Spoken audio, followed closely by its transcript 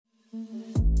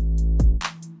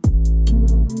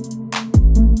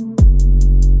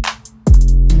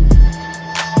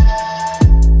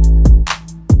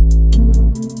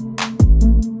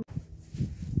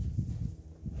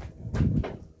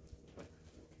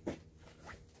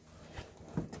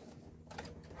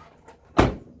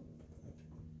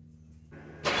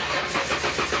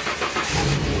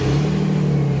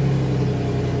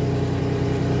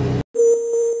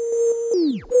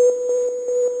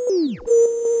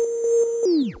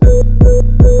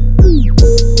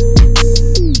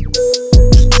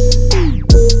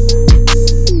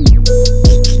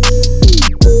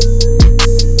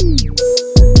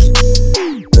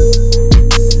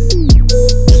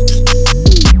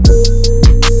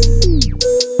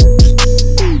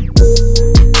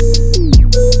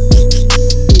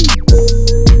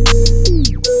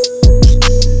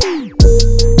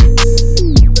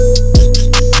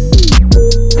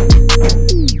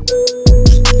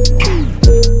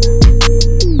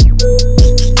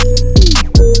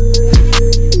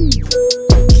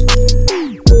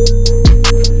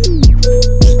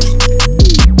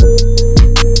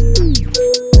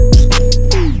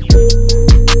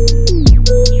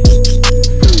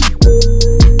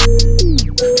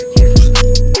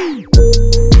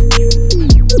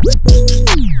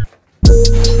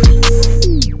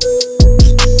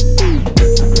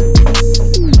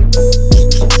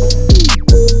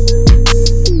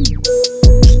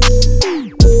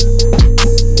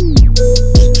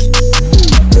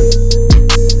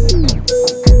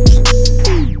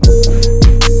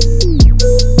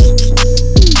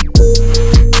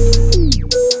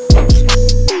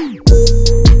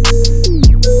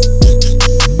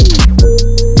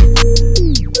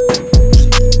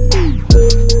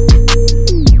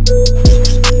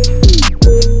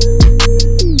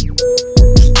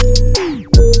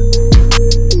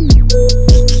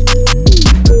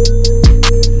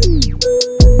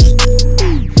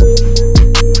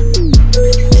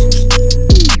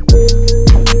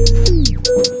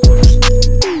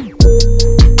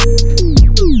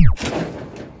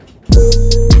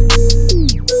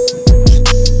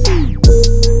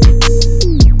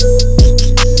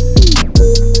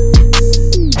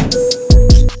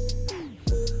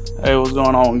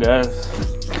Going on, guys?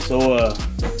 So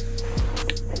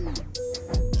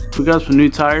we got some new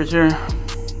tires here.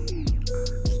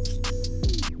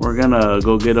 We're gonna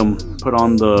go get them put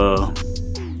on the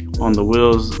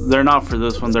wheels. They're not for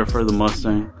this one, they're for the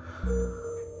Mustang.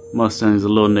 Mustang's a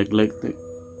little neglected.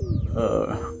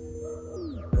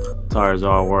 Tires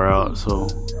all wore out, so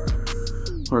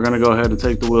we're gonna go ahead and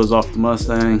take the wheels off the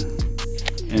Mustang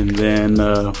and then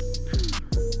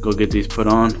go get these put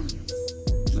on.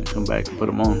 Come back and put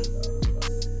them on.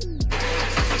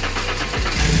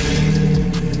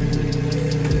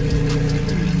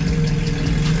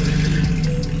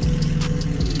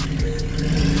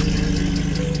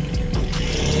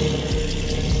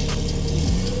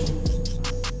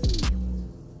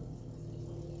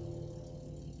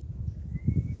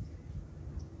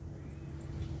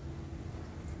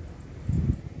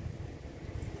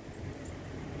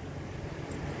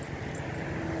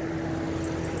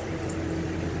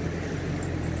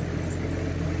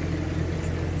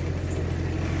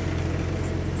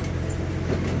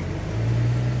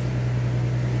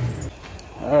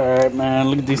 Alright, man,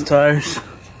 look at these tires.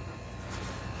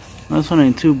 This one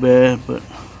ain't too bad, but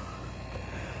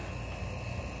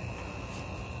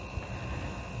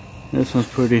this one's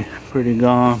pretty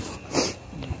gone.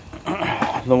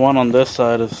 The one on this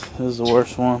side is the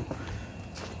worst one.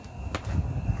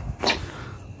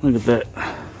 Look at that.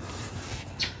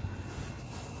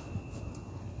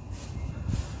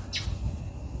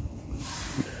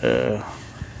 Yeah.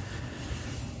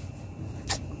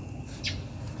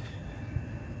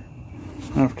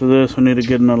 After this, we need to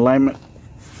get an alignment.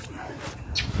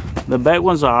 The back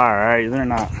ones are alright, they're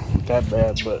not that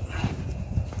bad, but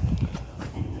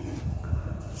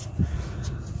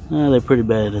they're pretty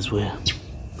bad as well.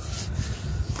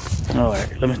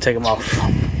 Alright, let me take them off.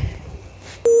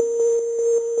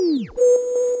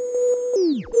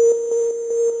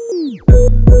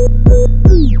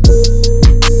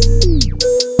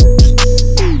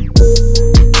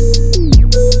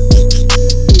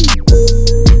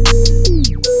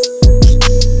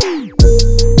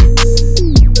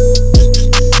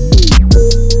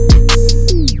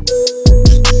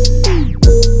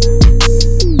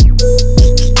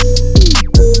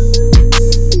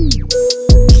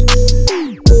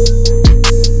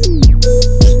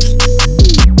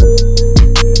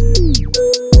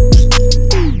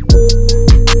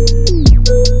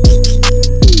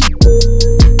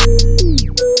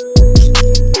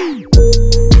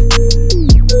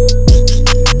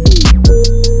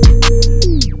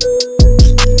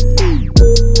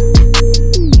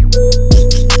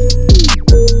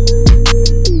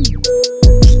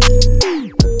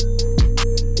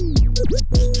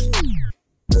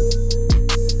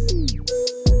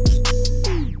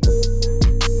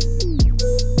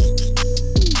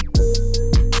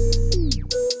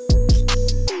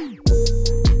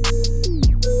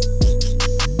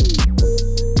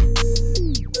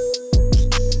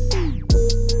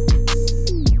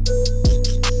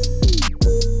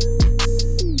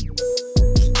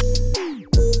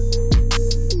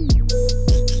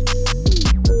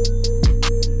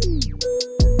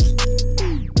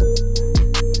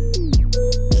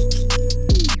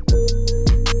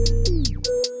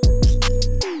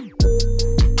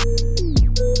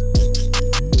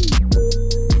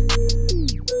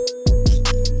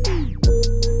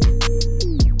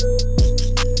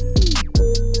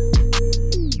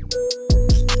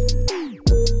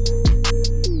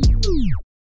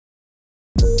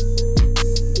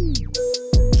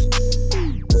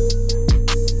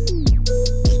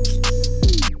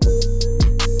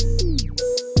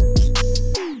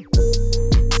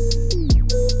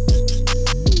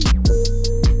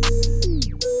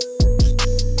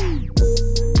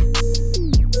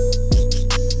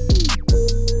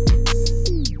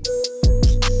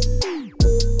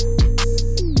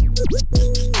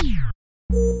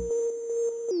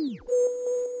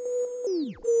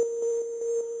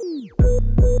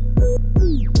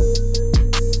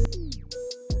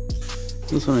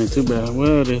 This one ain't too bad.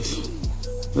 Well, this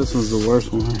one's the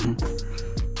worst one right here.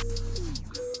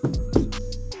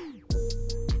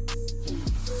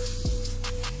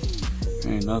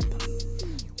 Ain't nothing.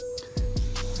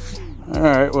 All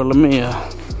right, well, let me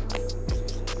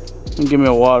give me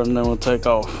a water and then we'll take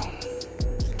off.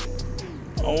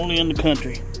 Only in the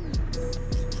country.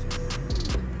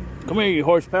 Come here, you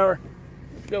horsepower.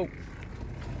 Let's go.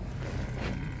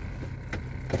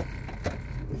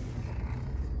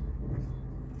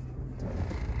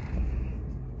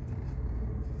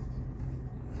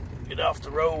 Get off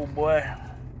the road, boy.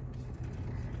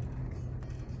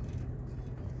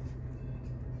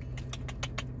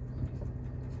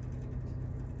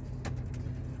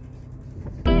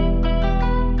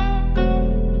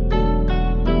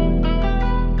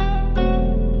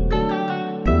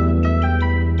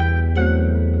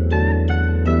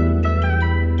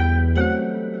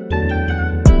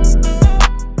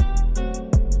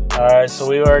 Alright, so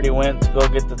we already went to go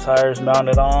get the tires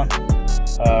mounted on.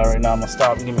 Right now I'm gonna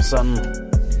stop and give me something,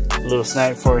 a little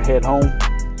snack before I head home.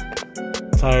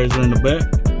 Tires are in the back.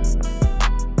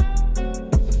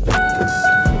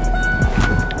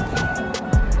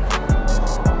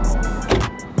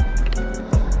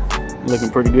 Looking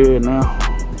pretty good now.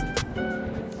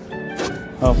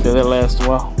 Hopefully that lasts a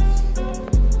while.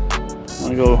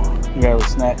 I'm gonna go grab a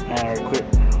snack now real quick.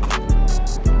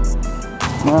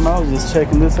 Man, I was just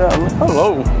checking this out.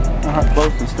 Hello! How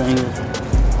close this thing is.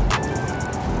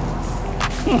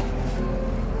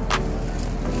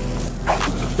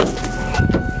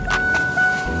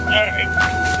 Alright.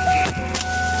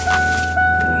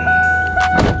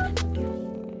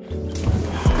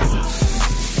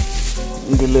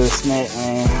 Get a little snack,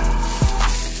 man.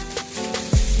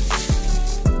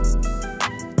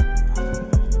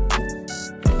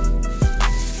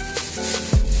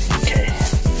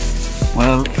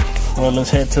 Well,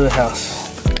 let's head to the house.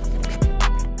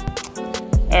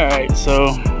 Alright, so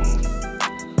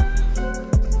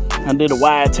I did a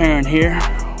wide turn here.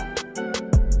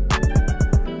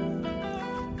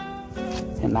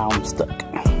 And now I'm stuck.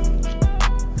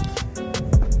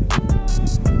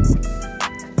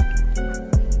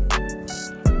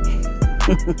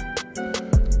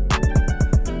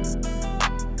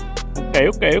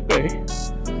 Okay.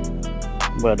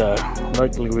 But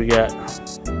luckily we got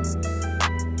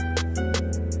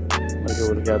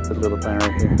the little thing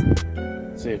right here.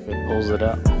 See if it pulls it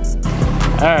out.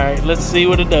 Alright, let's see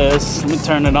what it does. Let me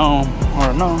turn it on.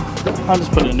 Or no, I'll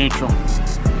just put it in neutral.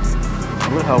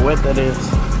 Look how wet that is.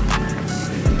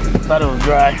 Thought it was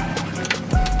dry.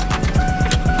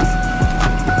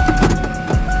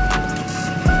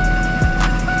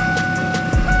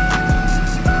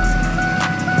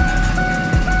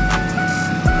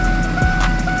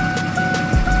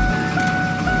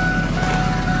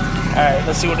 Alright,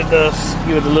 let's see what it does.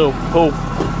 Give it a little pull.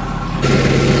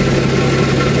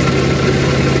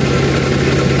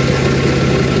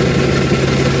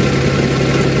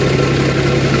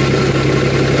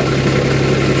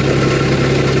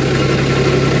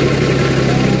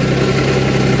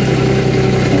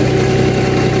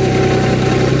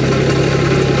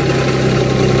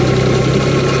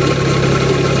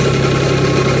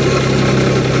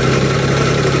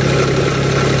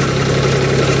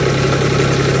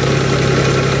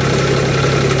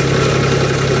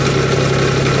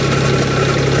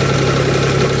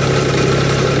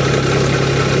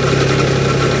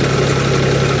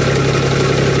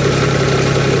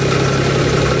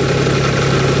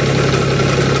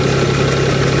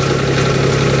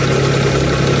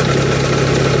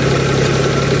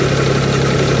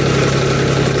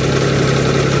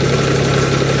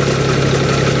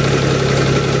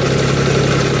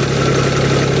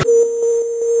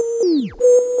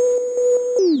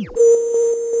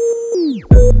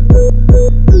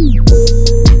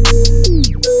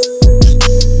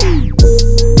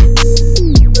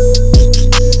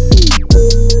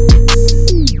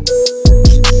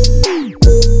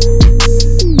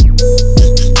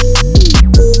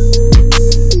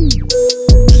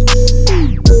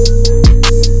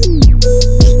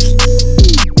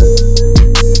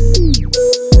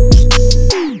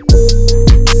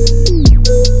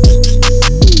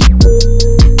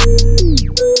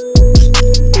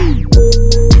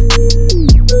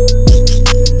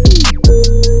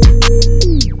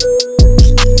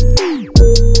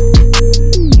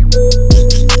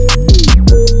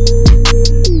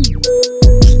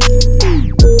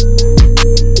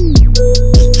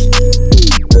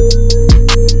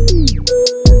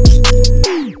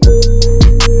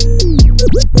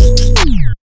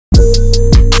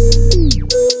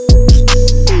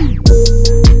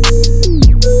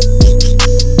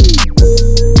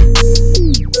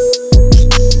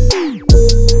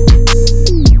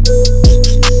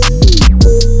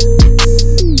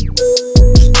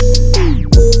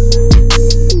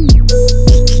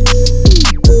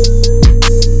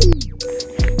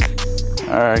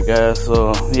 guys,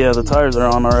 so yeah, the tires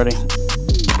are on already.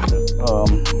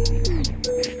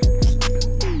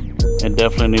 It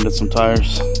definitely needed some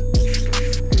tires.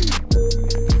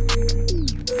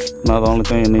 Now the only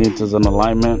thing it needs is an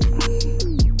alignment,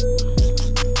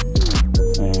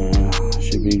 and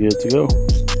should be good to go.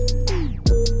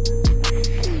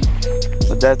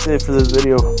 But that's it for this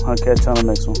video. I'll catch you on the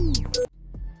next one.